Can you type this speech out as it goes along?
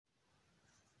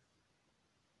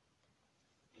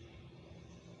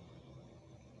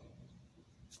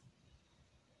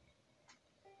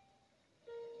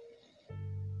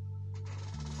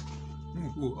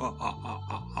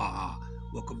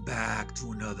Welcome back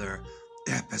to another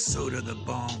episode of the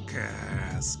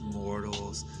Bonecast,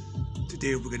 mortals.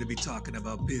 Today we're going to be talking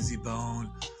about Bizzy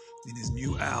Bone and his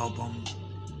new album,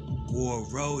 War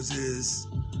of Roses,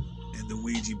 and the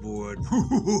Ouija board.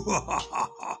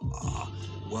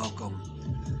 Welcome.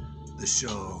 The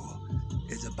show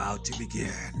is about to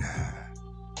begin.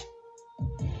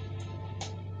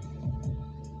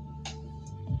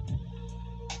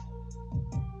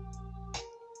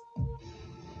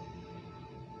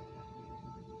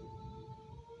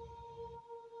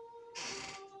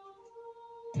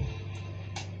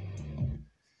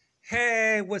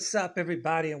 Hey, what's up,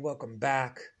 everybody, and welcome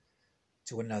back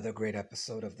to another great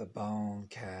episode of the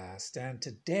Bonecast. And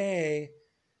today,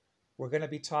 we're going to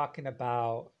be talking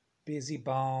about Bizzy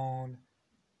Bone,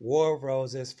 War of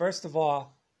Roses. First of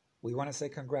all, we want to say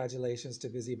congratulations to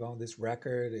Bizzy Bone. This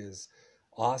record is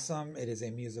awesome. It is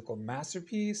a musical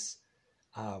masterpiece.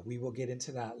 We will get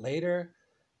into that later.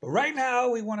 But right now,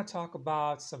 we want to talk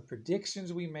about some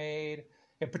predictions we made,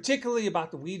 and particularly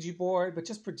about the Ouija board, but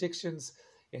just predictions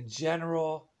in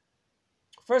general.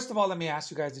 First of all, let me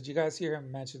ask you guys, did you guys hear him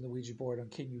mention the Ouija board on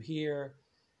Can You Hear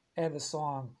and the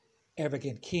song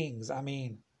Arrogant Kings? I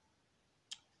mean,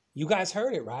 you guys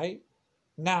heard it, right?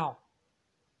 Now,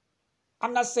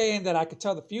 I'm not saying that I could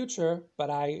tell the future, but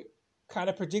I kind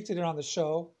of predicted it on the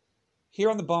show. Here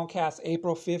on the Bonecast,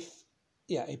 April 5th,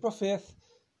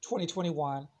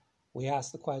 2021, we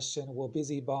asked the question, will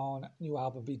Bizzy Bone new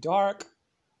album be dark?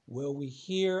 Will we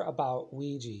hear about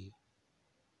Ouija?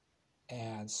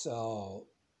 And so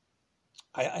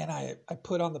I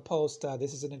put on the post,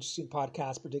 this is an interesting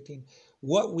podcast predicting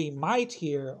what we might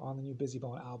hear on the new Bizzy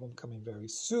Bone album coming very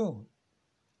soon.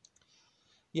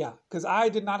 Yeah, because I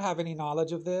did not have any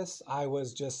knowledge of this. I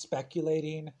was just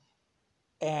speculating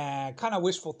and kind of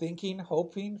wishful thinking,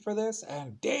 hoping for this.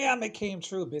 And damn, it came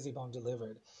true. Bizzy Bone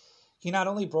delivered. He not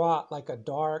only brought like a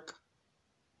dark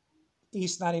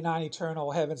East 99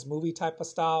 Eternal Heaven's Movie type of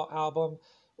style album,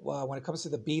 when it comes to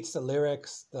the beats, the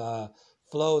lyrics, the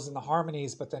flows, and the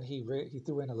harmonies, but then he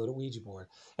threw in a little Ouija board.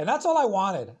 And that's all I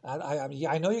wanted. I mean,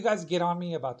 I know you guys get on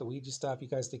me about the Ouija stuff. You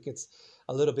guys think it's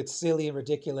a little bit silly and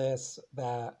ridiculous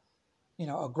that, you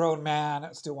know, a grown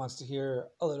man still wants to hear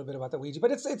a little bit about the Ouija.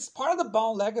 But it's part of the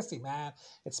Bone legacy, man.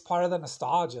 It's part of the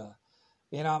nostalgia.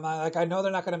 You know, I know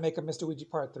they're not going to make a Mr. Ouija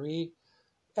Part 3,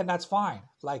 and that's fine.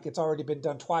 Like, it's already been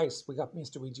done twice. We got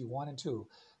Mr. Ouija 1 and 2.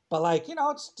 But, like, you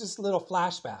know, it's just a little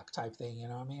flashback type thing, you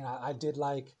know what I mean? I did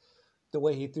like the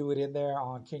way he threw it in there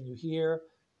on Can You Hear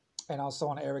and also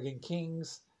on Arrogant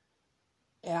Kings.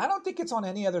 And I don't think it's on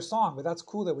any other song, but that's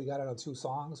cool that we got it on 2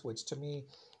 songs, which to me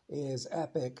is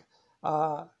epic.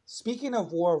 Speaking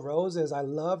of War of Roses, I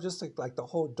love just like the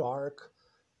whole dark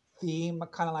theme,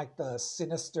 kind of like the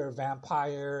sinister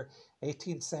vampire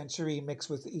 18th century mixed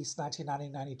with East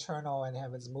 1999 Eternal and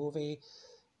Heaven's Movie.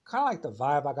 Kind of like the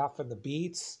vibe I got from the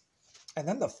beats. And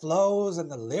then the flows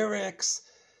and the lyrics.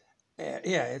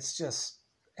 Yeah, it's just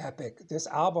epic. This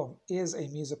album is a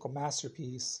musical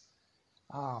masterpiece.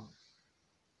 Now,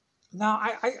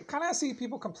 I kind of see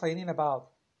people complaining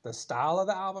about the style of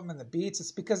the album and the beats.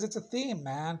 It's because it's a theme,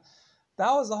 man.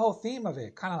 That was the whole theme of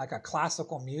it. Kind of like a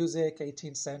classical music,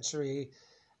 18th century,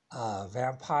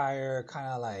 vampire, kind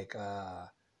of like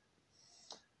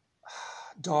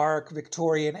dark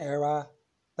Victorian era.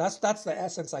 That's the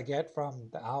essence I get from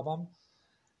the album.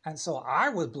 And so I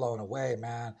was blown away,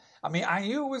 man. I mean, I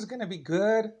knew it was going to be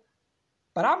good,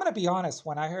 but I'm going to be honest.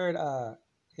 When I heard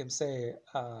him say,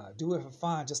 do it for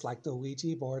fun, just like the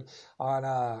Ouija board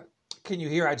on Can You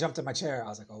Hear? I jumped in my chair. I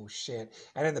was like, oh, shit.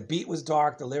 And then the beat was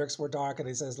dark. The lyrics were dark. And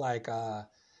he says, like, I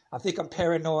think I'm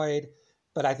paranoid,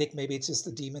 but I think maybe it's just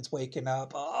the demons waking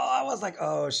up. Oh, I was like,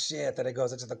 oh, shit. Then it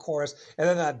goes into the chorus. And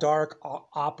then that dark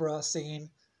opera scene,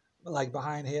 like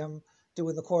behind him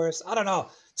doing the chorus. I don't know.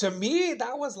 To me,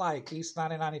 that was like East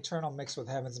 99 Eternal mixed with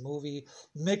Heaven's Movie,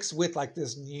 mixed with like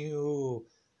this new,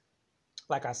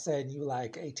 like I said, new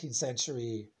like 18th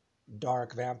century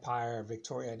dark vampire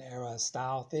Victorian era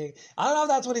style thing. I don't know if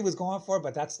that's what he was going for,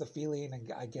 but that's the feeling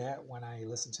I get when I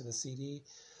listen to the CD.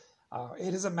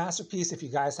 It is a masterpiece. If you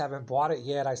guys haven't bought it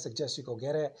yet, I suggest you go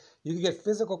get it. You can get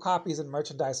physical copies and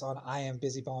merchandise on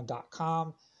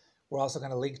IamBizzyBone.com. We're also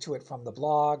going to link to it from the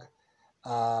blog.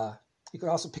 You can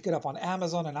also pick it up on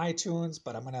Amazon and iTunes,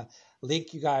 but I'm going to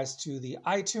link you guys to the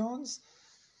iTunes.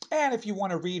 And if you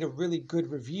want to read a really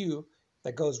good review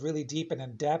that goes really deep and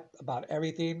in depth about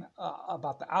everything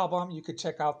about the album, you could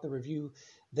check out the review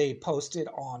they posted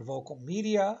on Vocal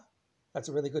Media. That's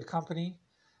a really good company.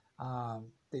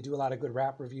 They do a lot of good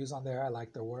rap reviews on there. I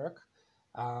like their work.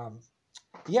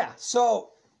 So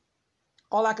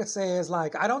all I could say is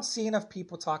like I don't see enough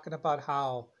people talking about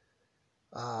how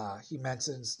he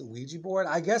mentions the Ouija board.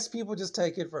 I guess people just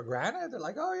take it for granted. They're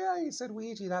like, oh yeah, he said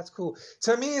Ouija, that's cool.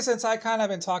 To me, since I kind of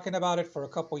been talking about it for a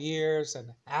couple years and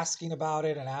asking about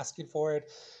it and asking for it,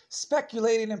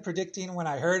 speculating and predicting, when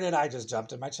I heard it, I just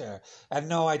jumped in my chair. And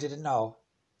no, I didn't know.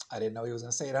 I didn't know he was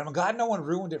going to say it. I'm glad no one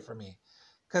ruined it for me.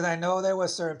 Because I know there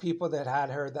was certain people that had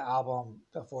heard the album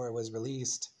before it was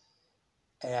released.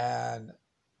 And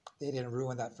they didn't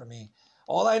ruin that for me.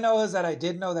 All I know is that I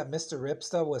did know that Mr.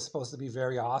 Ripsta was supposed to be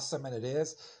very awesome, and it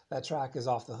is. That track is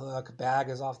off the hook. Bag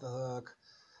is off the hook.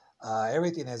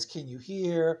 Everything is Can You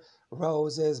Hear?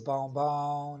 Roses, Bone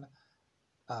Bone.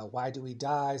 Why Do We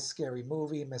Die? Scary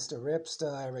Movie. Mr.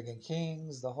 Ripsta. Arrogant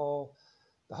Kings. The whole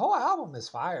album is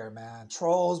fire, man.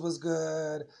 Trolls was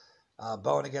good.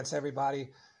 Bone Against Everybody.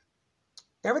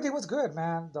 Everything was good,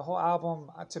 man. The whole album,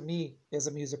 to me, is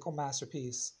a musical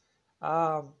masterpiece.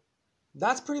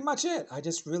 That's pretty much it. I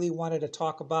just really wanted to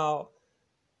talk about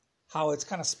how it's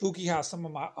kind of spooky how some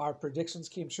of our predictions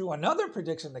came true. Another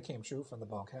prediction that came true from the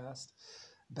Bonecast.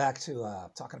 Back to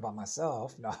talking about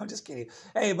myself. No, I'm just kidding.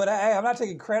 Hey, but I'm not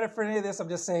taking credit for any of this. I'm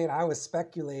just saying I was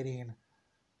speculating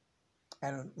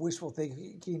and wishful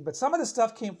thinking. But some of the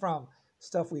stuff came from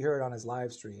stuff we heard on his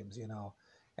live streams,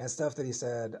 and stuff that he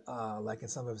said, like in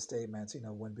some of his statements,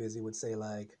 when Bizzy would say,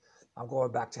 like, I'm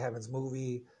going back to Heaven's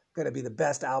Movie, going to be the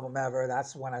best album ever.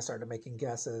 That's when I started making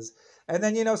guesses. And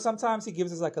then, sometimes he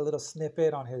gives us like a little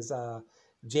snippet on his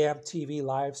Jam TV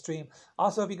live stream.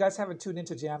 Also, if you guys haven't tuned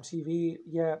into Jam TV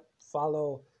yet,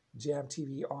 follow Jam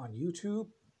TV on YouTube.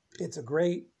 It's a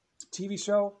great TV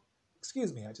show.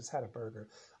 Excuse me, I just had a burger.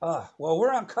 Well,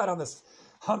 we're uncut on this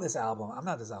album. I'm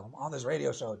not this album, on this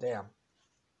radio show. Damn.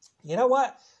 You know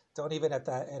what? Don't even edit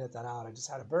that out. I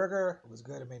just had a burger. It was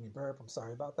good. It made me burp. I'm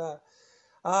sorry about that.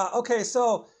 Okay,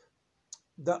 so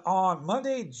on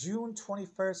Monday, June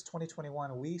 21st,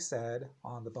 2021, we said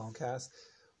on the Bonecast,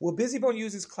 will Bizzy Bone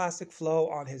use his classic flow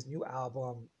on his new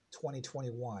album,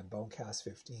 2021, Bonecast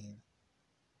 15?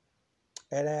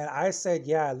 And then I said,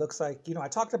 yeah, it looks like, I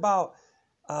talked about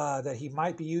that he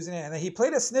might be using it. And then he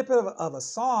played a snippet of a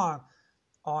song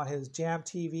on his Jam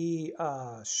TV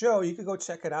show. You could go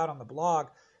check it out on the blog.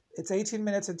 It's 18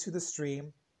 minutes into the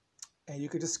stream, and you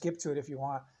could just skip to it if you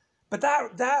want. But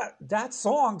that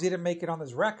song didn't make it on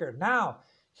this record. Now,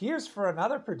 here's for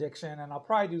another prediction, and I'll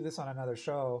probably do this on another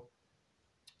show.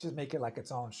 Just make it like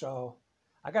its own show.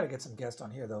 I got to get some guests on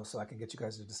here, though, so I can get you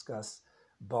guys to discuss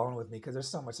Bone with me, because there's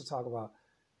so much to talk about.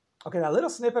 Okay, that little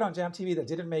snippet on Jam TV that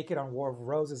didn't make it on War of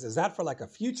Roses, is that for like a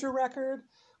future record?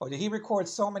 Or did he record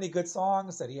so many good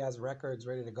songs that he has records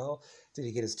ready to go? Did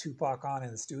he get his Tupac on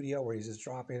in the studio where he's just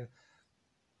dropping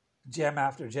gem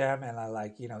after gem, and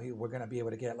we're going to be able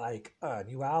to get like a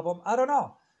new album? I don't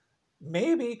know.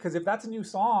 Maybe, because if that's a new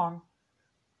song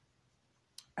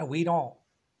and we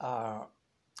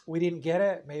didn't get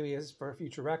it, maybe it's for a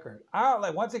future record.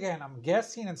 Once again, I'm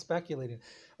guessing and speculating.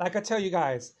 Like I tell you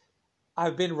guys,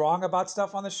 I've been wrong about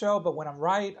stuff on the show, but when I'm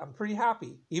right, I'm pretty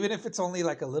happy. Even if it's only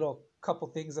like a little couple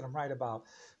things that I'm right about.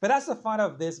 But that's the fun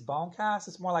of this Bonecast.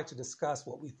 It's more like to discuss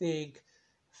what we think,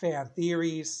 fan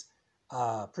theories,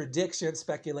 prediction,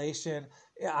 speculation.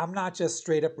 I'm not just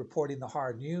straight up reporting the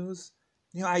hard news.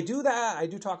 I do that. I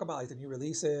do talk about like the new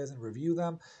releases and review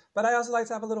them, but I also like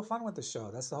to have a little fun with the show.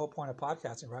 That's the whole point of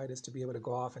podcasting, right? Is to be able to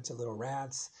go off into little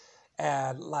rants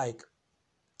and like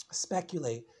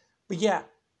speculate. But yeah,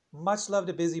 much love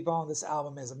to Bizzy Bone. This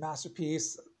album is a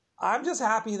masterpiece. I'm just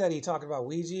happy that he talked about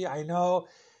Ouija. I know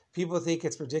people think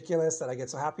it's ridiculous that I get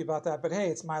so happy about that, but hey,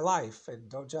 it's my life, and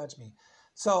don't judge me.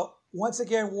 So once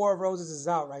again, War of Roses is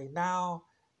out right now.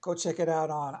 Go check it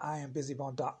out on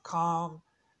IamBizzyBone.com.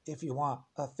 If you want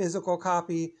a physical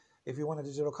copy, if you want a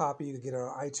digital copy, you can get it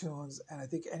on iTunes, and I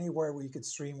think anywhere where you could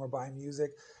stream or buy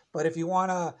music. But if you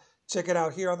want to check it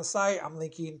out here on the site, I'm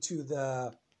linking to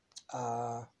the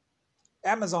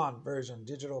Amazon version,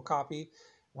 digital copy.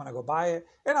 Want to go buy it.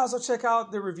 And also check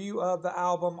out the review of the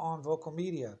album on Vocal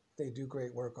Media. They do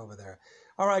great work over there.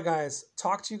 All right, guys.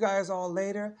 Talk to you guys all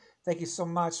later. Thank you so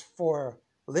much for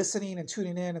listening and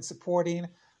tuning in and supporting.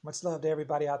 Much love to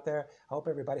everybody out there. I hope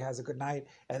everybody has a good night.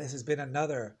 And this has been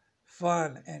another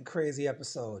fun and crazy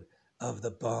episode of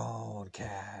the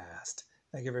Bonecast.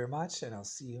 Thank you very much, and I'll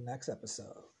see you next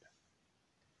episode.